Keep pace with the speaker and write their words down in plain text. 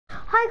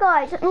Hi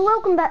guys, and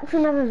welcome back to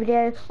another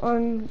video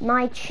on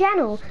my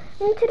channel.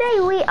 And today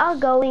we are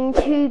going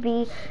to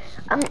be,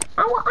 I'm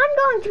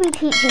going to be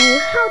teaching you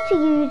how to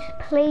use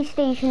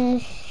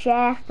PlayStation's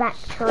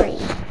Sharefactory,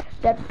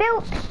 the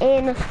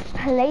built-in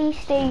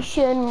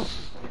PlayStation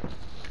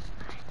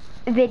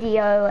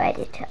video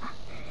editor.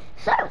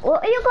 So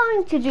what you're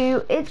going to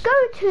do is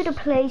go to the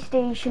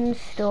PlayStation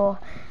store.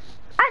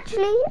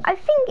 Actually, I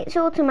think it's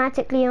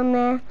automatically on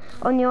there,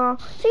 so you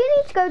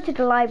need to go to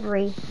the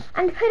library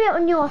and put it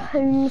on your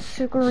home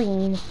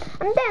screen,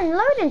 and then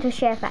load into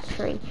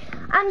Sharefactory.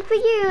 And for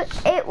you,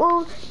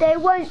 there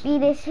won't be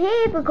this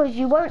here because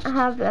you won't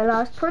have a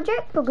last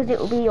project because it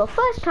will be your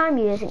first time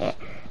using it.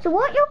 So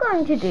what you're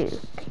going to do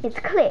is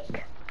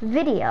click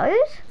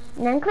Videos,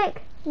 and then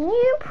click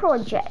New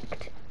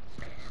Project,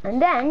 and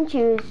then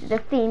choose the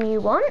theme you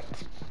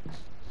want.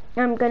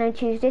 I'm going to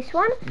choose this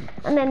one,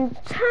 and then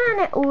turn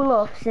it all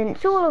off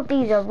since all of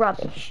these are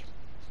rubbish.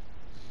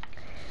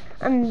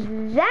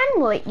 And then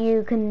what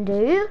you can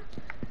do,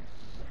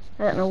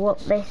 I don't know what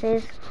this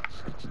is,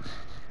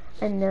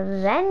 and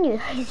then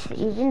it's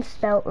even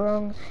spelt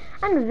wrong.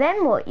 And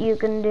then what you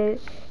can do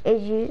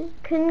is you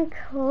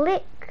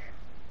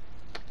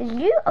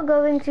are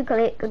going to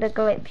click the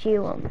clips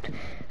you want.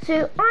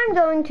 So I'm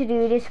going to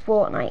do this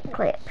Fortnite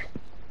clip.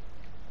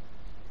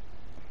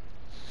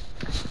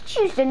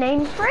 Choose the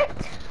name for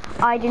it.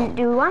 I didn't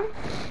do one.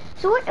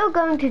 So what you're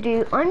going to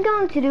do, I'm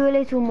going to do a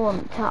little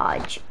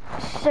montage.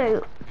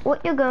 So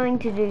what you're going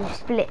to do,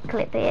 split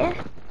clip here,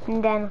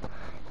 and then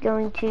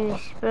going to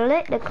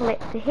split the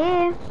clip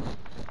here,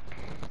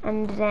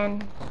 and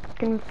then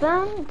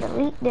confirm,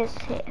 delete this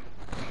here.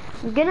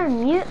 I'm gonna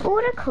mute all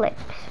the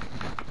clips,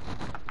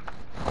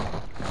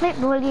 clip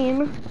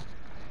volume,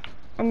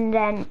 and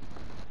then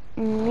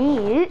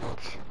mute.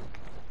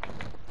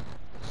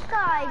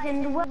 Guys,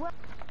 and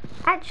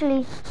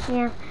actually,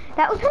 yeah,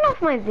 that was one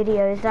of my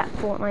videos, that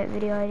Fortnite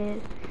video I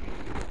did.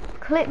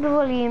 Click the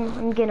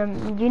volume,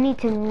 you need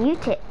to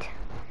mute it.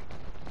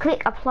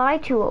 Click apply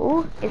to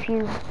all if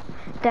you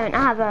don't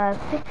have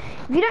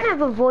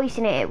a voice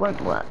in it, it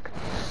won't work.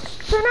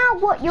 So now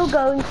what you're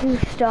going to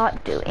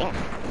start doing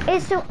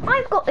is, so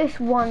I've got this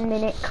 1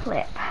 minute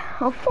clip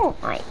of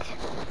Fortnite.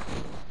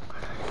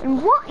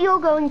 And what you're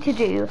going to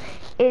do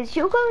is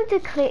you're going to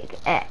click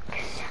X,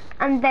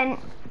 and then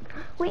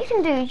what you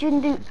can do is you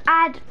can do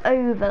add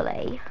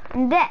overlay,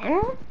 and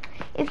then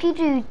if you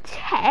do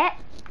text,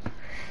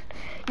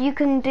 you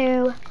can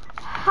do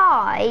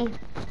hi.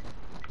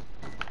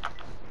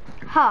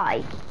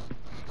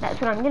 That's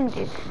what I'm going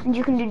to do, and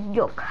you can do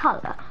your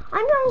color.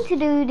 I'm going to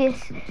do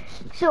this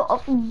sort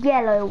of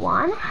yellow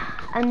one,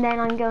 and then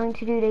I'm going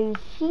to do the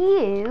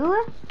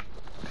hue.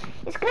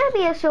 It's going to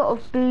be a sort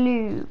of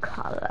blue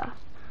color.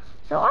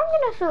 So I'm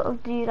going to sort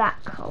of do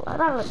that colour,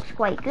 that looks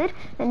quite good.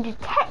 Then do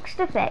text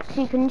effects,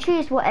 you can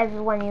choose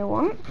whatever one you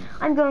want.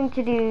 I'm going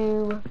to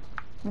do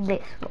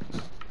this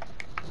one.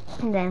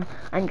 And then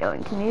I'm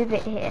going to move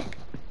it here.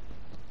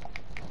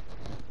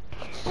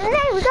 And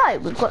there we go,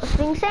 we've got this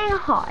thing saying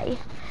hi.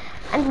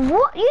 And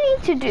what you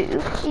need to do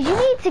is you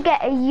need to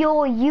get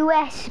your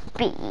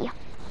USB.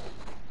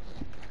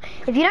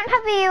 If you don't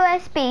have a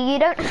USB, you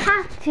don't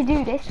have to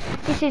do this.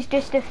 This is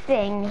just a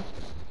thing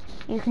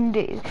you can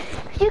do.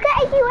 If you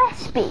get a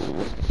USB,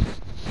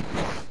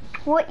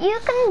 what you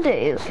can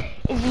do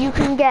is you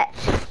can get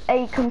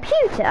a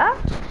computer,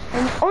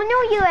 and on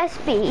your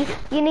USB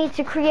you need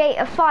to create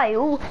a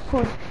file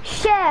called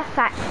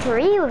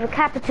Sharefactory with a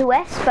capital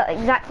S, but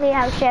exactly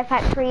how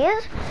Sharefactory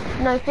is,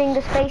 no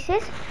finger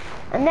spaces.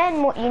 And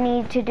then what you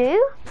need to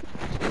do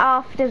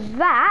after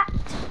that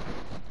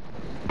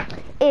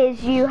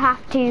is you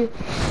have to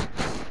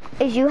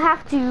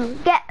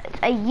get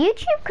a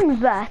YouTube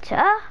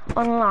converter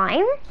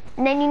online,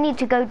 and then you need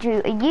to go to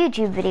a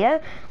YouTube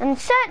video and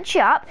search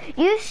up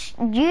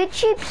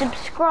YouTube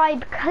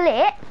subscribe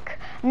click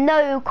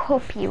no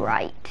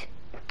copyright.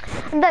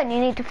 And then you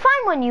need to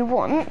find one you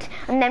want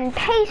and then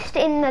paste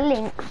in the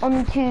link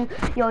onto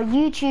your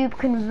YouTube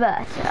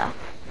converter.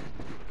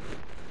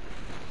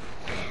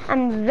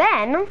 And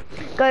then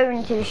go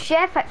into the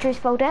Sharefactories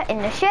folder. In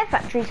the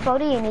Sharefactories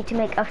folder you need to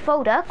make a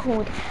folder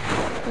called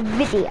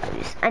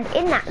videos, and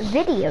in that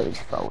videos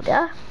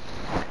folder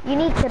you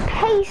need to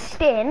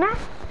paste in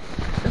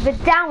the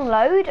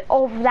download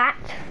of that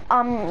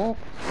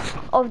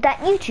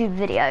YouTube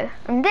video.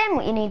 And then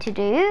what you need to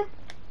do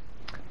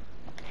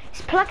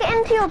is plug it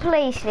into your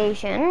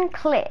PlayStation,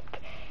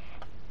 click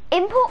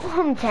import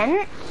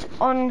content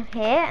on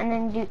here, and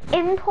then do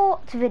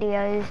import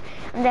videos,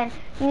 and then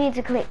you need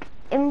to click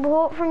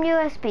import from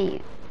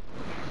USB.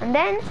 And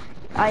then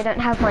I don't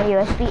have my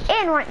USB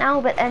in right now,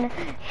 but then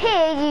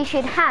here you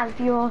should have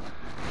your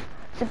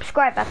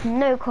subscribe button,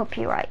 no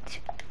copyright.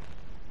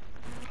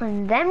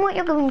 And then what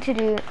you're going to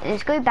do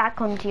is go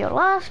back onto your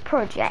last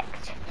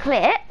project,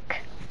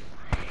 click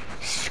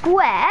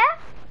square,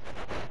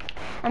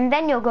 and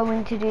then you're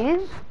going to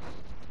do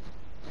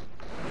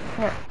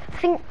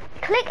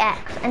click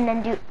X, and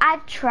then do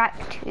add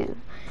track to,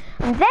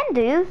 and then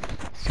do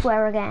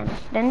square again,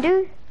 then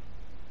do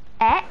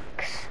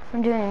X,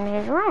 I'm doing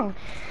this wrong.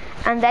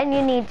 And then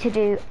you need to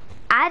do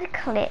add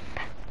clip.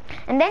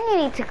 And then you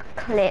need to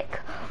click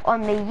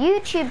on the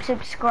YouTube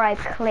subscribe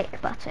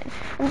click button.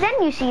 And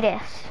then you see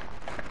this.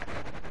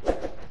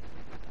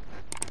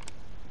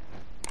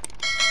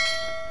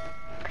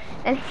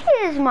 And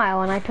here's my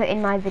one I put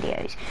in my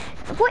videos.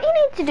 What you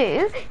need to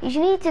do is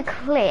you need to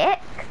click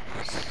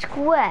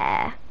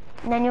square.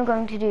 And then you're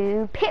going to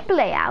do pip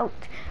layout.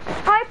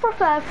 I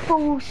prefer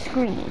full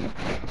screen.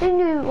 Then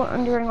you're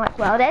wondering like,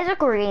 well, there's a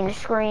green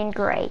screen,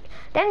 great.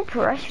 Then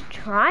press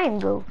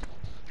triangle.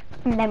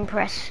 And then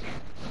press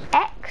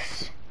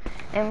X.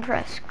 And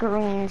press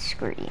green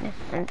screen.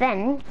 And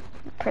then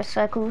press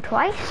circle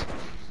twice.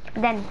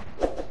 Then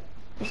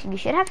you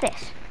should have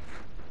this.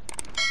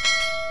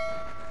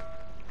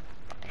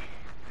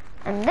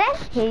 And then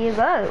here you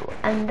go.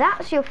 And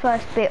that's your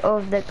first bit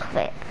of the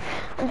clip.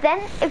 And then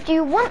if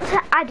you want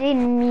to add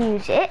in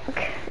music,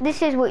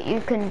 this is what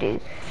you can do.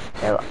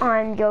 So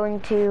I'm going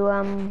to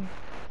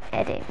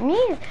edit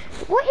music.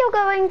 What you're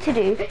going to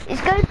do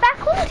is go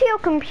back onto your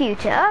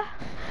computer,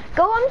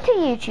 go onto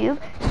YouTube,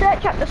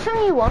 search up the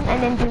song you want,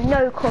 and then do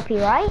no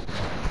copyright.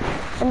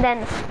 And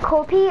then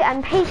copy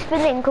and paste the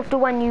link of the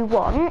one you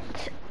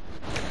want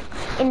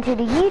into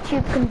the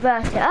YouTube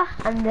converter,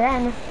 and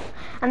then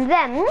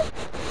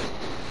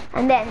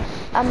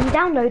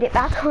download it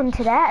back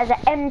onto there as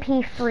an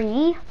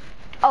MP3.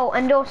 Oh,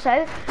 and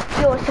also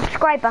your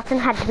subscribe button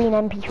had to be an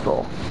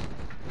MP4.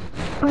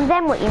 And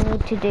then what you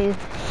need to do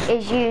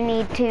is you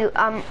need to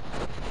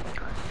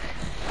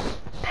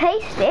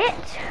paste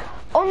it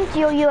onto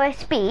your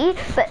USB,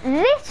 but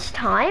this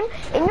time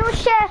in your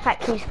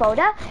Sharefactories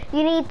folder,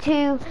 you need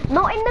to,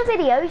 not in the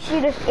videos, you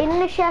just in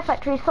the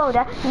Sharefactories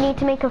folder, you need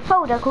to make a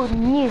folder called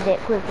music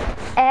with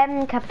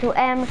capital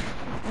M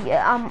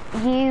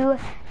U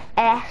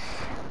S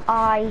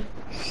I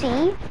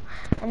C,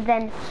 and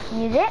then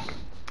music.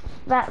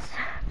 That's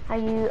how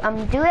you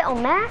do it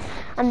on there.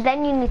 And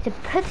then you need to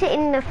put it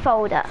in the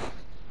folder.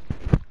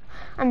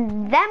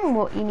 And then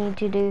what you need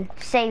to do,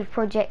 save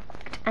project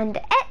and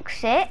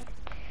exit,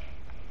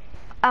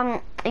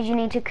 is you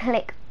need to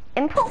click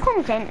import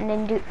content and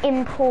then do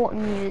import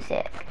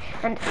music.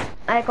 And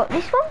I got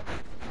this one.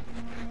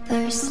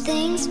 First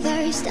things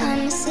first,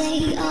 I'ma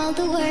say all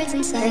the words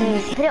inside. And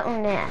you put it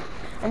on there.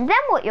 And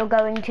then what you're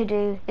going to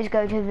do is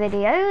go to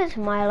videos,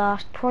 my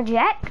last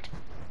project,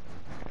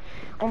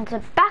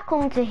 back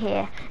onto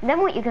here. And then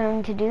what you're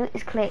going to do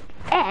is click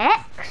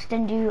X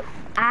and do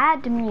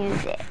add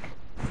music.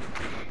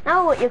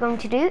 Now what you're going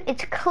to do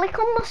is click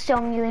on the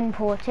song you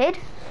imported.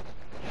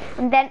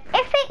 And then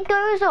if it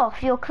goes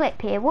off your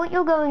clip here, what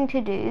you're going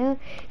to do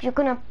is you're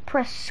going to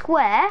press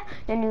square,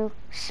 then you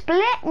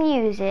split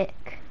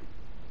music.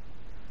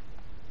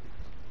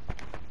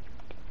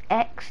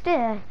 X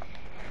there.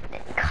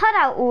 Cut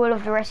out all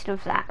of the rest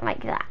of that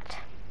like that.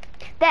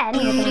 Then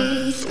you're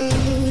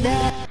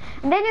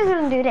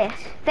going to do this.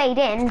 Fade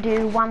in,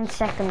 do 1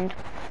 second.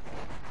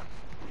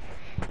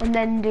 And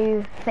then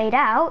do fade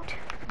out,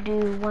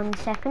 do 1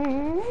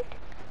 second.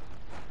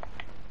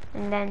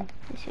 And then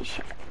this is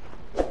shit.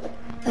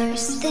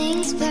 First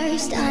things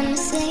first, I'ma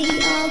say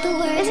all the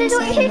words. This is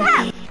what you should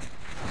have.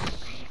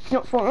 It's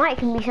not Fortnite, it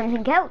can be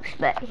something else,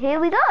 but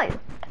here we go.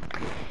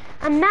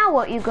 And now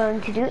what you're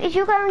going to do is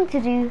you're going to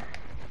do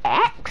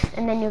X,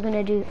 and then you're going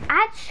to do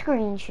add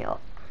screenshot.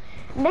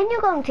 And then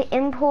you're going to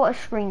import a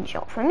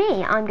screenshot. For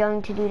me, I'm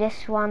going to do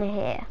this one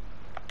here.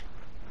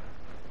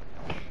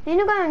 Then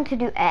you're going to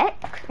do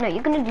X, no,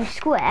 you're going to do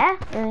square,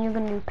 and then you're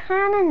going to do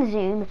pan and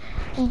zoom,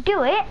 and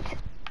do it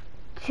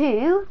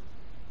to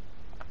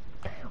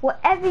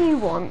whatever you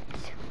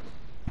want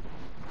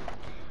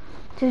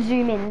to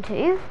zoom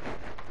into.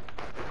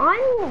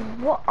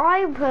 What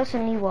I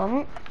personally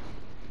want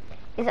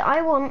is I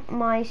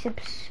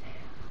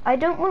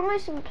don't want my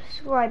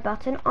subscribe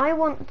button. I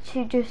want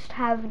to just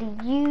have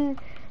the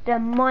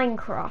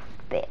Minecraft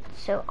bit.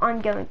 So I'm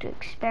going to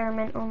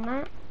experiment on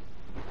that.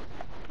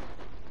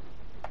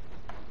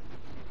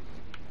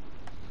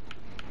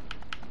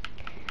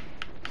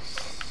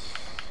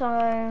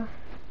 So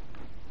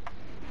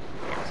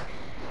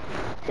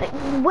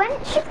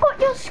once you've got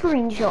your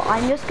screenshot,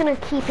 I'm just going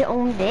to keep it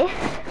on this.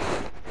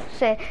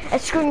 So a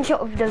screenshot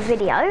of the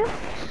video.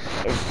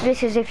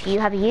 This is if you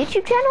have a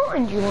YouTube channel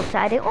and you want to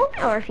add it on,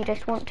 or if you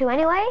just want to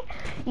anyway.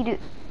 You do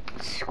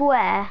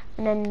square,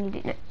 and then you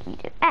do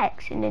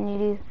X, and then you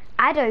do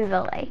add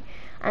overlay.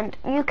 And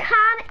you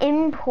can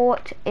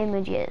import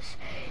images.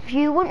 If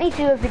you want me to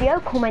do a video,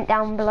 comment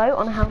down below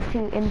on how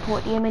to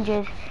import the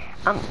images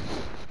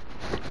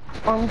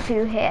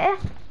onto here.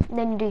 And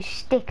then you do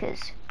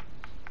stickers.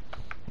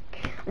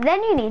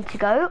 Then you need to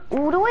go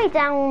all the way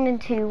down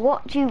into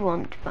what you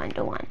want to find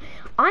a one.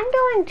 I'm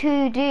going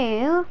to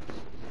do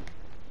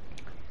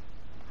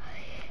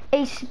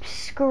a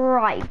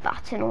subscribe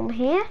button on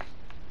here,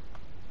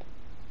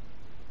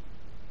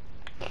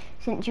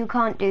 since you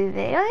can't do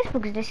videos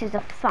because this is a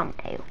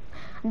thumbnail.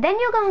 Then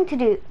you're going to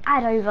do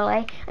add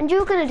overlay, and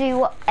you're going to do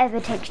whatever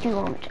text you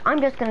want.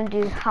 I'm just going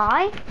to do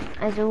hi,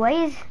 as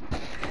always.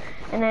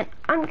 And then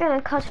I'm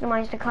going to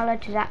customize the color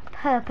to that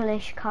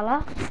purplish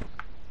color.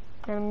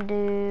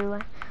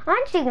 I'm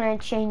actually going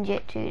to change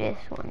it to this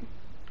one.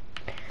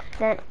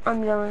 Then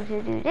I'm going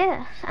to do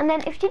this. And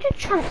then if you do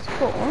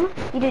transform,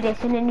 you do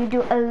this and then you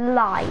do a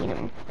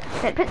line.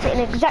 So it puts it in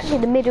exactly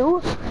the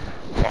middle,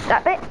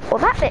 that bit or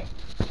that bit.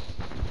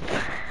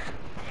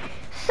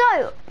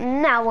 So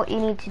now what you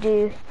need to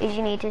do is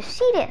you need to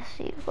see this.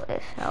 So you've got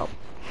this help.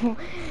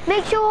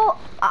 Make sure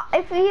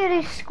if you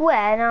do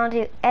square, now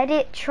do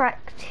edit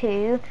track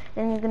 2,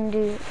 then you're going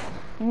to do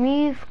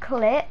move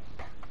clip,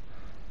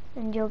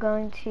 and you're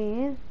going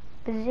to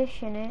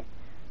position it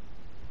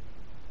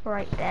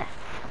right there.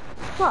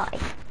 Why?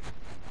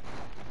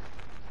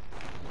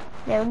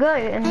 There we go.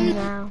 And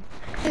now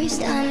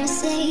First I'ma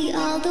say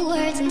all the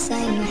words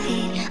inside my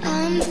head.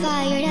 I'm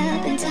fired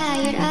up and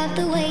tired of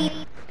the wait.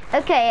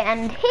 okay,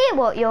 and here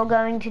what you're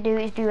going to do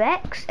is do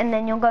X, and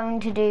then you're going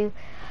to do.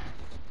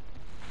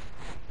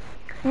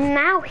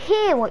 Now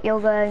here what you're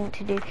going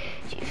to do,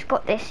 so you've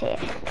got this here.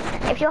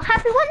 If you're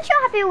happy, once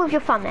you're happy with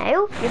your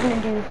thumbnail, you're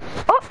going to do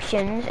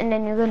options, and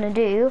then you're going to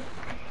do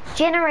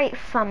generate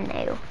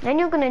thumbnail. Then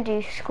you're going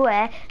to do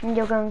square, and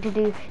you're going to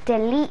do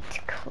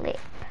delete clip.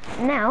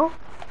 Now,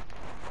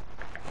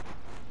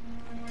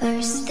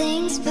 First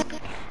things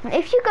first. and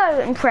if you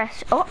go and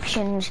press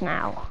options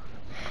now,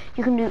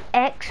 you can do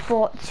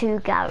export to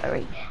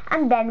gallery.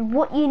 And then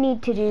what you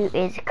need to do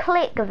is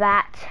click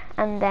that,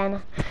 and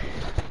then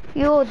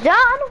you're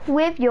done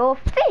with your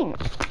thing.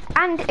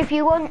 And if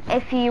you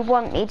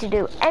want me to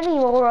do any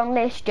more on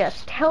this,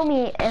 just tell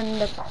me in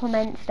the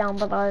comments down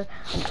below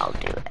and I'll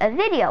do a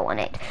video on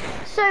it.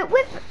 So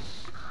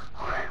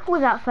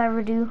without further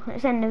ado,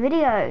 let's end the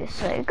video.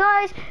 So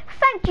guys,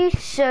 thank you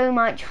so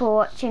much for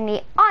watching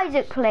the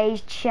Isaac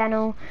Plays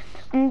channel.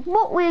 And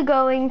what we're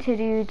going to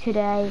do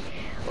today,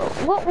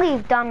 what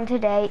we've done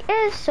today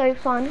is so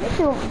fun. If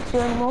you want me to do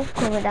any more,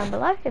 comment down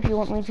below. If you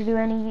want me to do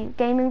any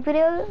gaming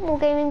videos, more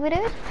gaming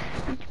videos,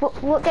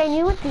 what game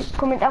you want,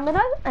 comment down below.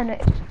 And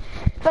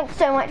thanks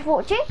so much for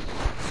watching.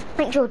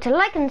 Make sure to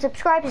like and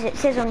subscribe as it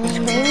says on the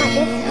screen like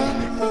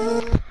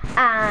this.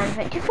 And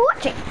thank you for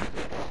watching.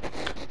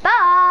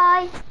 Bye!